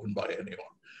broken by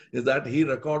anyone, is that he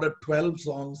recorded 12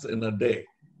 songs in a day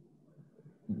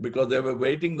because they were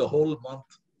waiting the whole month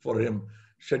for him.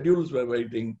 Schedules were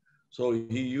waiting. So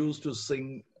he used to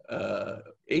sing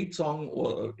 8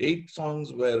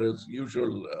 songs were his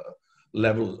usual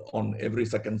level on every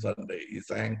second Sunday. He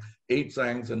sang 8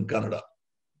 songs in Kannada.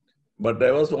 But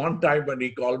there was one time when he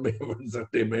called me and said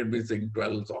they made me sing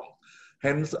 12 songs.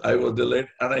 Hence, I was delayed,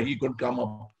 and he could come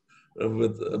up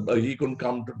with, he couldn't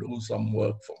come to do some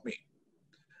work for me.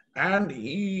 And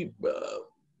he,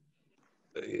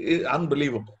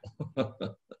 unbelievable.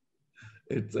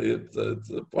 It's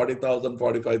 40,000,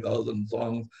 45,000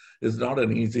 songs is not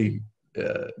an easy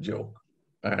joke.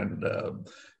 And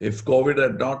if COVID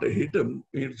had not hit him,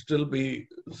 he'd still be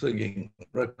singing,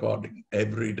 recording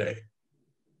every day.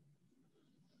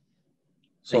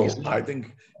 So I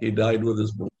think he died with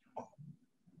his book.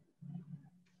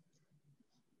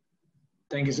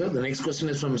 Thank you, sir. The next question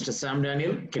is from Mr. Sam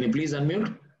Daniel. Can you please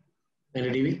unmute?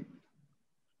 NDTV.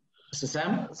 Mr.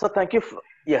 Sam? So thank you.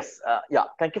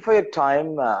 Thank you for your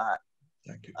time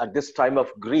Thank you. at this time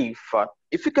of grief.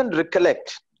 If you can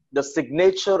recollect the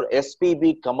signature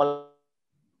SPB Kamal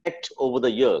over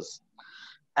the years,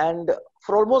 and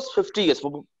for almost 50 years,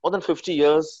 for more than 50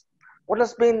 years, what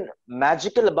has been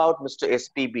magical about Mr.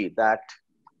 SPB that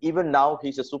even now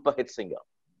he's a super hit singer?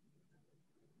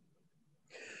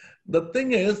 The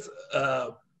thing is,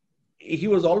 he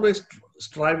was always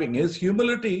striving. His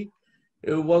humility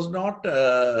was not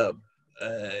a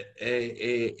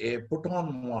put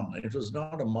on one. It was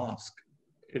not a mask.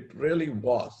 It really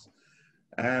was.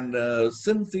 And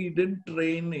since he didn't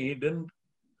train, he didn't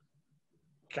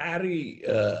carry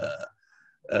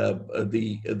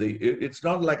it's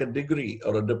not like a degree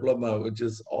or a diploma which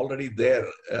is already there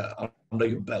under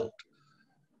your belt.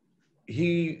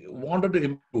 He wanted to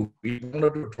improve. He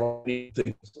wanted to try new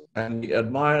things, and he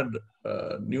admired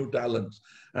new talents,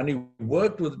 and he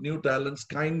worked with new talents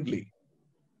kindly,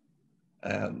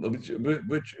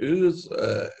 which is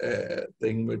a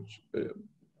thing which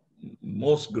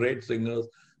most great singers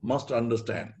must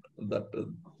understand, that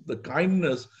the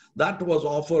kindness that was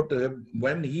offered to him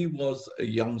when he was a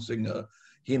young singer,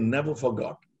 he never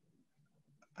forgot,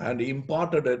 and he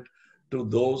imparted it to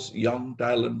those young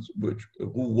talents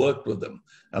who worked with him,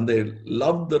 and they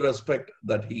loved the respect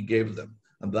that he gave them,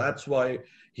 and that's why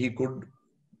he could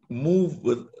move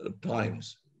with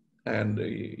times, and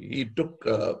he took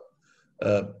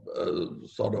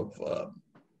sort of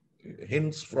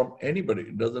hints from anybody.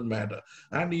 It doesn't matter.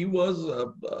 And he was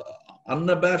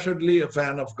unabashedly a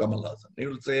fan of Kamal Hassan. He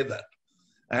will say that.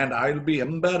 And I'll be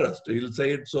embarrassed. He'll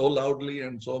say it so loudly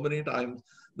and so many times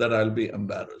that I'll be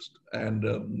embarrassed.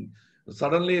 And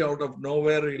suddenly out of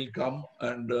nowhere, he'll come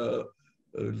and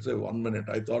he'll say, 1 minute,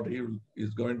 I thought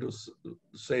he's going to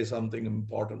say something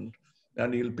important.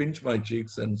 And he'll pinch my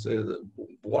cheeks and say,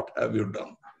 what have you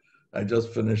done? I just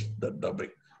finished that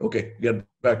dubbing. Okay, get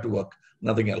back to work.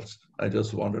 Nothing else. I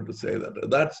just wanted to say that.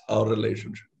 That's our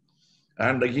relationship.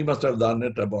 And he must have done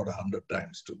it about 100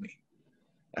 times to me.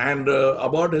 And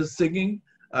about his singing,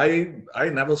 I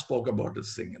never spoke about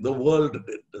his singing. The world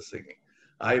did the singing.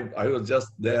 I was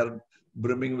just there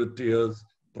brimming with tears,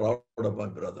 proud of my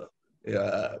brother.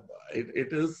 Yeah,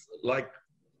 it is like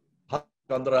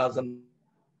Chandra Hassan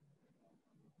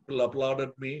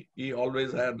applauded me. He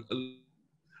always had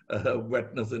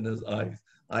wetness in his eyes.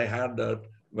 I had that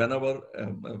whenever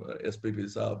SPB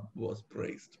Saab was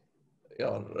praised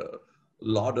or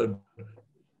lauded,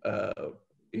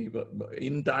 even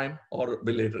in time or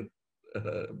belatedly.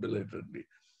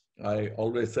 I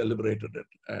always celebrated it.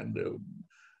 And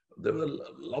there were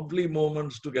lovely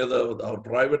moments together. Our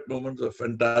private moments were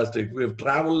fantastic. We have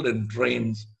traveled in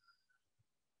trains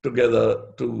together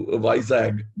to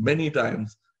Vizag many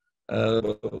times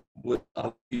with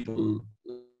other people,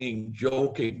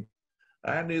 joking.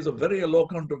 And he's a very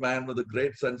eloquent man with a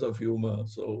great sense of humor.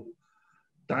 So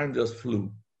time just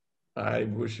flew. I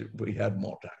wish we had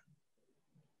more time.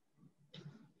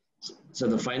 So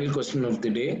the final question of the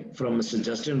day from Mr.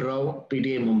 Justin Rao,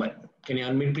 PTA Mumbai. Can you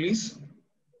unmute, please?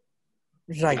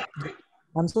 Right.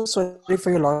 I'm so sorry for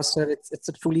your loss, sir. It's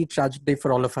a truly tragic day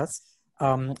for all of us.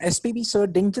 SPB, sir,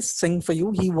 didn't just sing for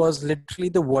you. He was literally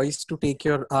the voice to take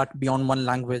your art beyond one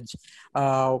language.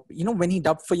 When he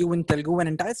dubbed for you in Telugu, an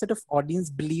entire set of audience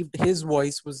believed his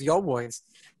voice was your voice.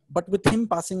 But with him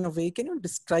passing away, can you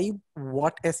describe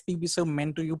what SPB sir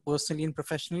meant to you personally and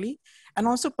professionally? And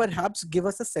also perhaps give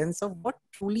us a sense of what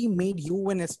truly made you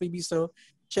and SPB sir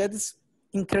share this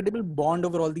incredible bond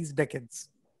over all these decades?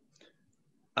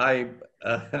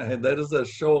 There is a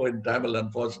show in Tamil,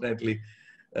 unfortunately,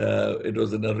 it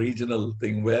was in a regional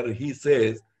thing where he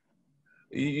says,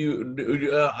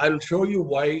 I'll show you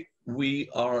why we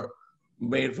are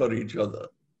made for each other.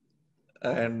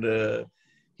 And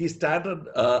he started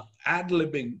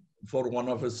ad-libbing for one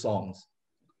of his songs.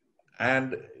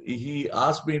 And he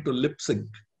asked me to lip sync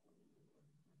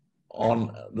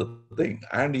on the thing.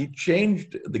 And he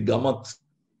changed the gamak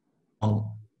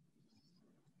song.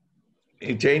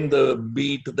 He changed the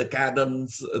beat, the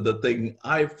cadence, the thing.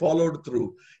 I followed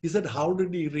through. He said, how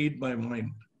did he read my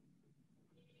mind?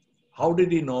 How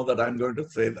did he know that I'm going to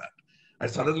say that? I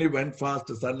suddenly went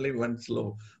fast, suddenly went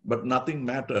slow, but nothing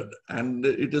mattered. And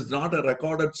it is not a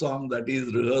recorded song that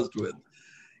he's rehearsed with.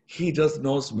 He just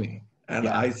knows me and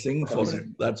I sing for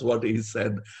him. That's what he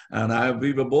said. And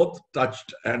we were both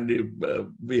touched and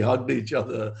we hugged each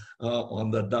other on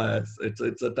the dais.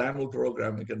 It's a Tamil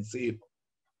program. You can see it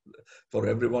for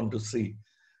everyone to see.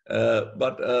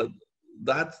 But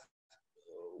that's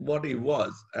what he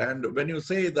was. And when you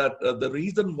say that the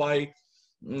reason why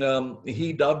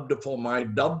he dubbed for my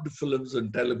dubbed films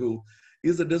in Telugu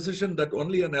is a decision that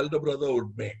only an elder brother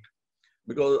would make.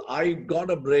 Because I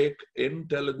got a break in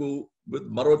Telugu with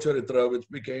Maro Charitra, which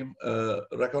became a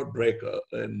record breaker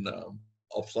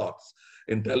of sorts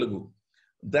in Telugu.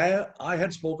 There I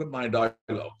had spoken my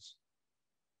dialogues.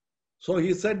 So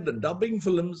he said the dubbing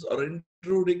films are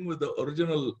intruding with the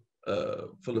original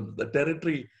films. The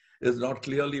territory is not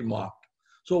clearly marked.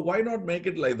 So why not make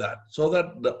it like that? So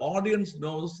that the audience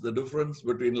knows the difference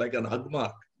between like an hug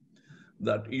mark,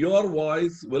 that your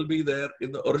voice will be there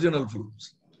in the original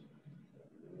films.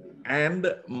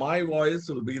 And my voice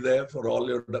will be there for all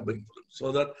your dubbing films,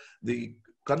 so that the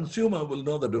consumer will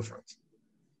know the difference.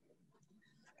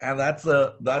 And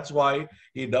that's why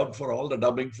he dubbed for all the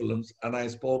dubbing films, and I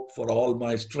spoke for all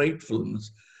my straight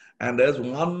films. And there's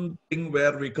one thing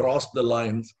where we crossed the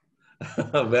lines,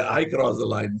 where I crossed the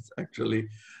lines actually,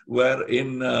 where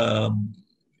in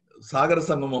Sagar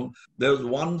Sangamam, there was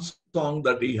one song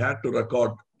that he had to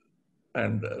record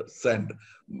and send,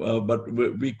 but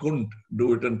we couldn't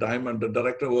do it in time, and the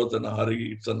director was in a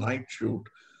hurry. It's a night shoot.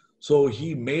 So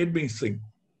he made me sing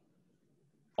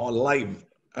on live.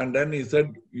 And then he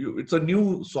said, it's a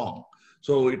new song.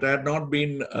 So it had not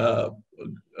been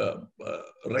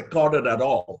recorded at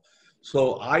all.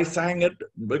 So I sang it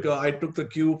because I took the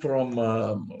cue from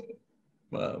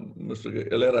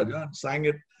Mr. Ilayaraja and sang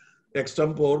it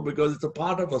extempore because it's a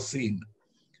part of a scene.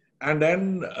 And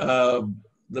then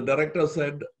the director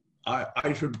said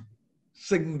I should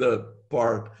sing the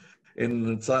part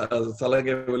in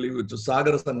Salagevali, which is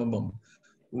Sagara Sangamam,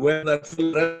 where that's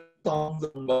the songs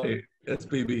by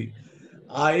SPB.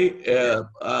 I,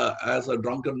 as a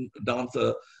drunken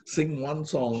dancer, sing one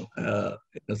song in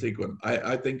a sequence.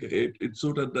 I think it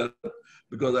suited that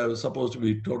because I was supposed to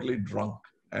be totally drunk,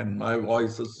 and my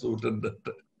voice is suited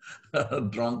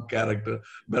that drunk character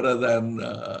better than,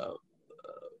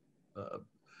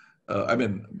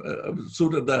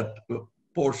 suited that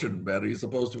portion where he's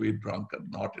supposed to be drunk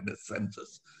and not in his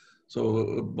senses.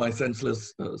 So my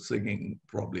senseless singing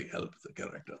probably helped the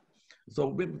character.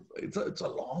 So it's a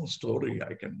long story.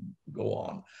 I can go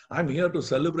on. I'm here to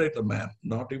celebrate a man,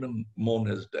 not even mourn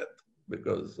his death,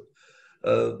 because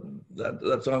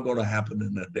that's not going to happen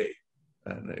in a day.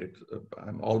 And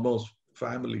I'm almost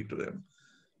family to him.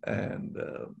 And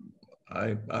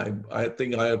I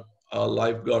think our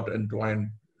life got entwined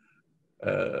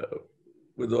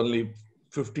with only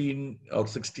 15 or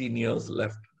 16 years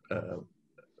left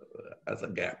as a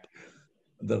gap.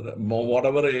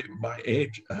 Whatever my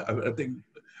age, I think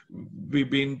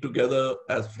we've been together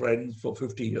as friends for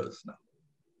 50 years now.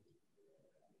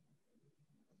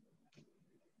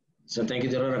 So thank you.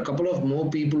 There are a couple of more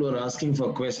people who are asking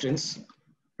for questions.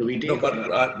 Do we take? No,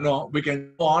 but no, we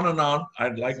can go on and on.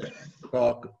 I'd like to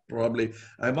talk probably.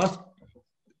 I must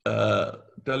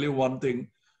tell you one thing.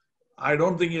 I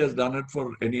don't think he has done it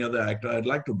for any other actor. I'd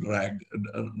like to brag.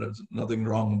 There's nothing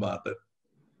wrong about it.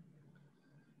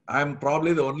 I'm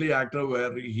probably the only actor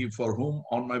for whom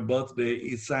on my birthday,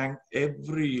 he sang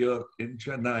every year in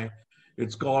Chennai.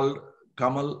 It's called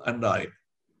Kamal and I,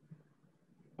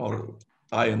 or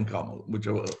I and Kamal,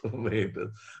 whichever way it is.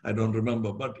 I don't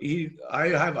remember, but I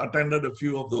have attended a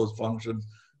few of those functions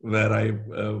where I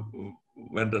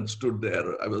went and stood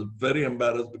there. I was very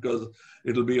embarrassed because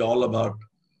it'll be all about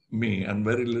me and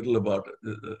very little about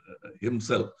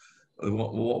himself.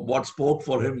 What spoke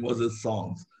for him was his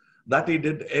songs. That he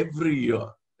did every year.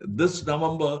 This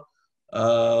November,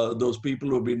 those people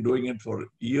who've been doing it for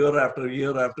year after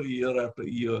year after year after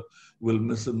year will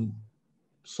miss him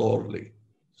sorely.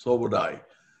 So would I.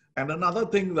 And another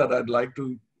thing that I'd like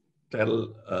to tell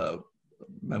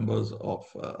members of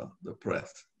the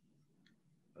press,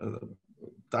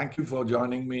 thank you for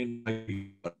joining me.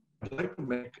 I'd like to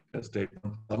make a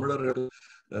statement. Tamil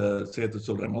சேர்த்து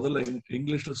சொல்றேன். முதல்ல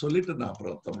இங்கிலீஷ்ல சொல்லிட்டு நான்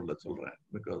அப்புறம் தமிழ்ல சொல்றேன்.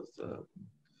 Because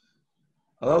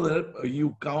you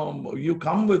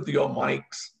come with your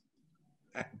mics.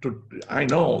 I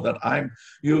know that I'm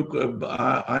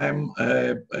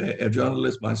a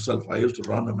journalist myself. I used to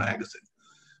run a magazine,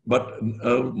 but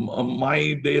my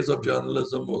days of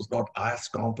journalism was not as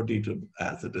competitive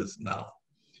as it is now.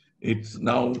 It's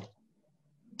now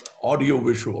audio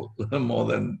visual more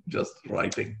than just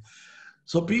writing.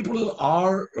 So people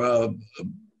are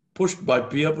pushed by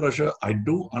peer pressure. I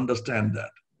do understand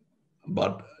that.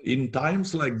 But in times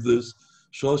like this,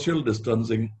 social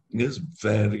distancing is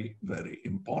very, very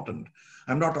important.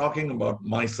 I'm not talking about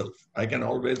myself. I can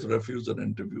always refuse an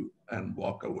interview and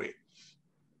walk away.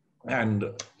 And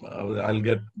I'll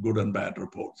get good and bad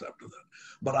reports after that.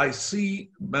 But I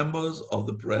see members of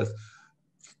the press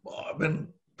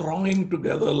throwing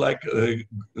together like a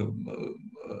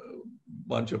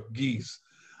bunch of geese.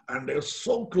 And they're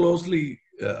so closely,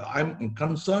 I'm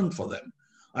concerned for them.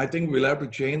 I think we'll have to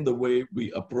change the way we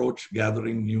approach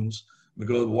gathering news,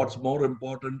 because what's more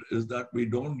important is that we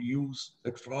don't use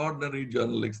extraordinary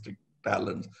journalistic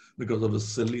talents because of a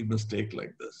silly mistake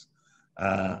like this.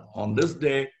 On this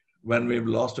day, when we've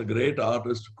lost a great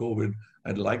artist to COVID,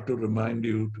 I'd like to remind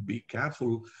you to be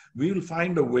careful. We'll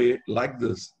find a way like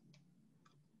this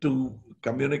to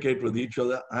communicate with each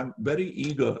other. I'm very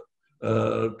eager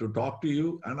to talk to you,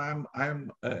 and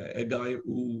I'm a guy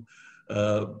who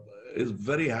is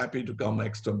very happy to come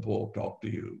extempore talk to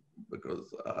you, because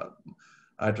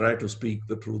I try to speak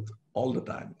the truth all the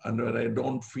time. And when I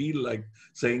don't feel like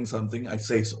saying something, I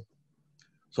say so.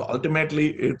 So ultimately,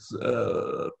 it's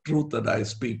truth that I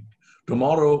speak.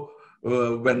 Tomorrow,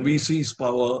 when we seize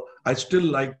power, I still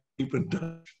like to keep in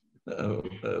touch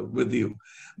with you.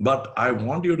 But I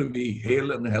want you to be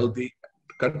hale and healthy.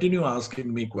 Continue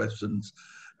asking me questions.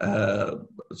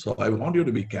 So I want you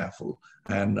to be careful.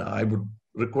 And I would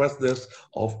request this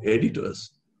of editors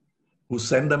who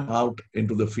send them out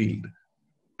into the field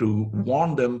to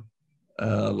warn them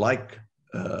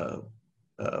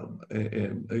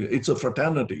it's a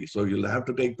fraternity. So you'll have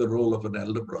to take the role of an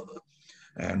elder brother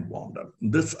and warn them.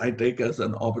 This I take as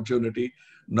an opportunity,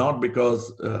 not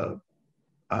because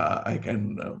I can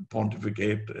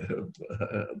pontificate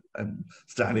and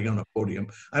standing on a podium.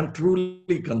 I'm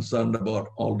truly concerned about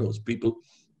all those people.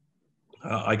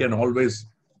 I can always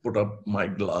put up my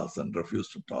glass and refuse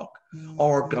to talk,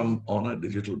 or come on a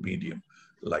digital medium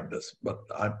like this. But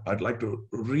I'd like to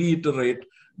reiterate,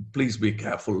 please be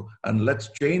careful, and let's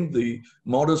change the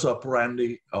modus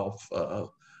operandi of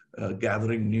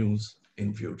gathering news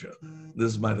in future. This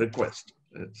is my request.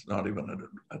 It's not even an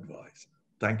advice.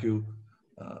 Thank you.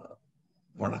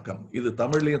 வணக்கம். இது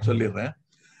தமிழ்லயும் சொல்லிடுறேன்.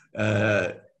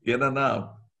 என்னன்னா,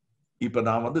 இப்ப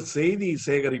நான் வந்து செய்தி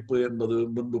சேகரிப்பு என்பது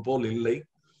முன்பு போல் இல்லை.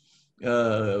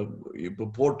 இப்ப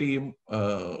போட்டியும்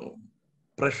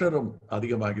பிரஷரும்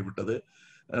அதிகமாகிவிட்டது.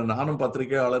 நானும்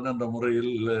பத்திரிகையாளன் என்ற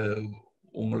முறையில்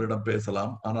உங்களிடம்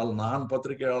பேசலாம். ஆனால் நான்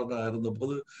பத்திரிகையாளனாக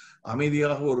இருந்தபோது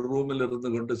அமைதியாக ஒரு ரூமில்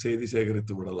இருந்து கொண்டு செய்தி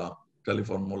சேகரித்து விடலாம்,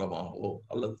 டெலிபோன் மூலமாகவோ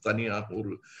அல்லது தனியாக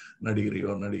ஒரு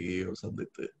நடிகரையோ நடிகையோ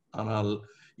சந்தித்து. ஆனால்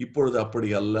இப்பொழுது அப்படி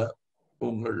அல்ல.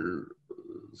 உங்கள்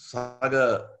சக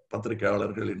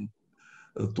பத்திரிகையாளர்களின்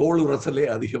தோளுரசலே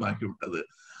அதிகமாகிவிட்டது.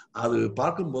 அது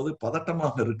பார்க்கும்போது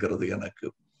பதட்டமாக இருக்கிறது எனக்கு.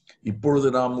 இப்பொழுது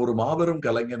நாம் ஒரு மாபெரும்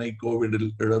கலைஞனை கோவிடில்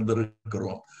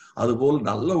இழந்திருக்கிறோம். அதுபோல்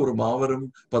நல்ல ஒரு மாபெரும்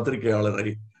பத்திரிகையாளரை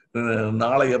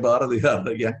நாளைய பாரதியார்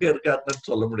எங்க இருக்காருன்னு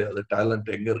சொல்ல முடியாது.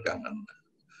 டேலண்ட் எங்க இருக்காங்கன்னு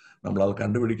நம்மளால்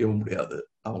கண்டுபிடிக்கவும் முடியாது.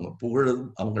 அவங்க புகழும்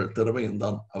அவங்க திறமையும்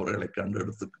தான் அவர்களை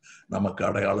கண்டெடுத்து நமக்கு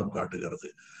அடையாளம் காட்டுகிறது.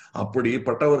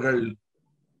 அப்படிப்பட்டவர்கள்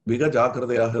மிக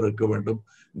ஜாக்கிரதையாக இருக்க வேண்டும்.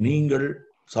 நீங்கள்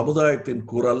சமுதாயத்தின்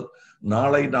குரல்.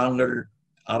 நாளை நாங்கள்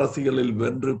அரசியலில்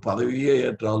வென்று பதவியே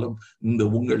ஏற்றாலும் இந்த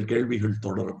உங்கள் கேள்விகள்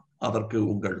தொடரும். அதற்கு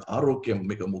உங்கள் ஆரோக்கியம்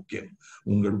மிக முக்கியம்,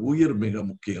 உங்கள் உயிர் மிக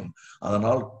முக்கியம்.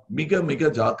 அதனால் மிக மிக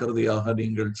ஜாக்கிரதையாக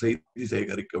நீங்கள் செய்தி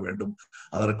சேகரிக்க வேண்டும்.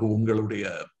 அதற்கு உங்களுடைய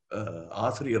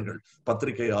ஆசிரியர்கள்,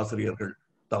 பத்திரிகை ஆசிரியர்கள்,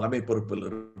 தலைமை பொறுப்பில்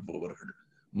இருப்பவர்கள்,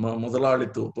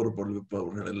 முதலாளித்துவ பொறுப்பில்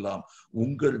இருப்பவர்கள் எல்லாம்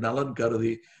உங்கள் நலன்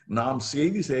கருதி நாம்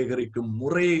செய்தி சேகரிக்கும்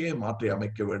முறையே மாற்றி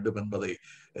அமைக்க வேண்டும் என்பதை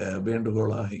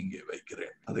வேண்டுகோளாக இங்கே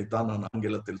வைக்கிறேன். அதைத்தான் நான்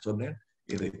ஆங்கிலத்தில் சொன்னேன்,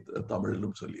 இதை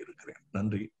தமிழிலும் சொல்லி இருக்கிறேன்.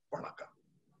 நன்றி, வணக்கம்.